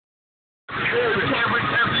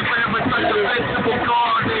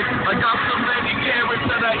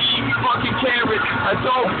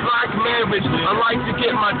marriage. I like to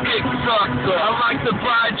get my dick sucked. I like to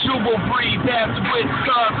buy jewelry that's with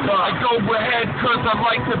stuff. I go ahead cause I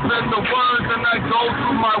like to bend the words and I go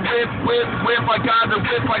through my whip. I got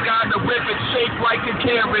a whip, it shaped like a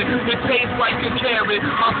carrot. It tastes like a carrot.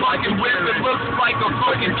 My fucking whip, it looks like a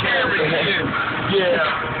fucking carrot.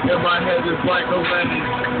 Yeah, and my head is like a lemon.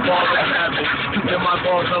 Ball of habit. And my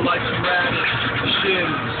balls are like ceramic. Shit.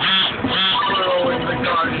 Girl in the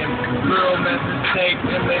garden. Girl meant to take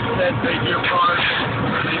and they said that you're partying.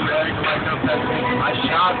 She begged like a peasant. I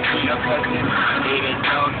shot to be a peasant. Ate it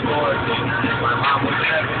down towards dinner. My mom was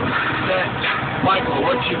heaven. Said, Michael,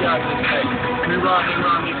 what you got to say? We running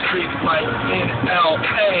around these streets like in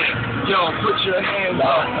L.A. Yo, put your hands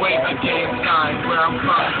up, wait the game sign. Where I'm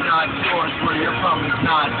from is not yours, where you're from is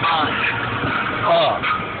not mine.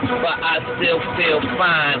 But I still feel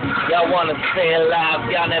fine. Y'all wanna stay alive,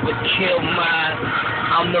 y'all never kill mine.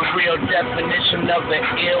 I'm the real definition of an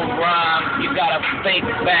ill rhyme. You got a fake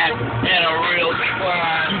back and a real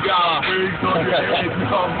spine. You got wings on your head,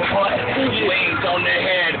 come on. Wings on the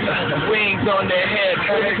head, wings on the head,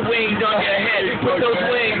 put those wings on your head, put those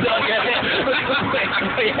wings on your head, put those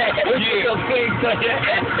wings on your head, put those wings on your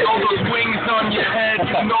head. Throw those wings on your head,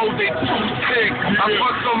 you know they too thick. I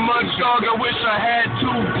fuck so much, dog, I wish I had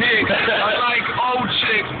two dicks. I like old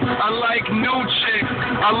chicks, I like new chicks,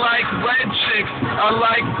 I like red chicks, I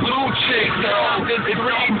like blue chicks. There's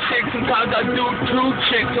green chicks, sometimes I do two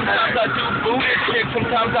chicks, sometimes I do Buddhist chicks,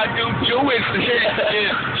 sometimes I do Jewish chicks.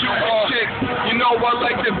 Jewish chicks, you know I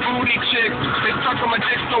like the booty chicks. They suck on my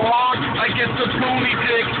dick so hard, I get the booty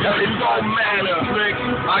dick. It don't matter, Rick,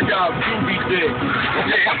 I got booty dick.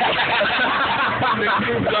 It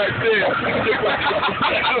moves like this.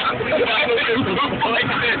 It moves like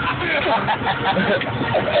this.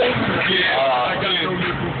 Yeah, I got no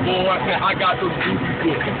nipple, boy. I got the booty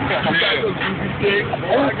dick. I got the booty dick.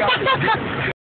 I got the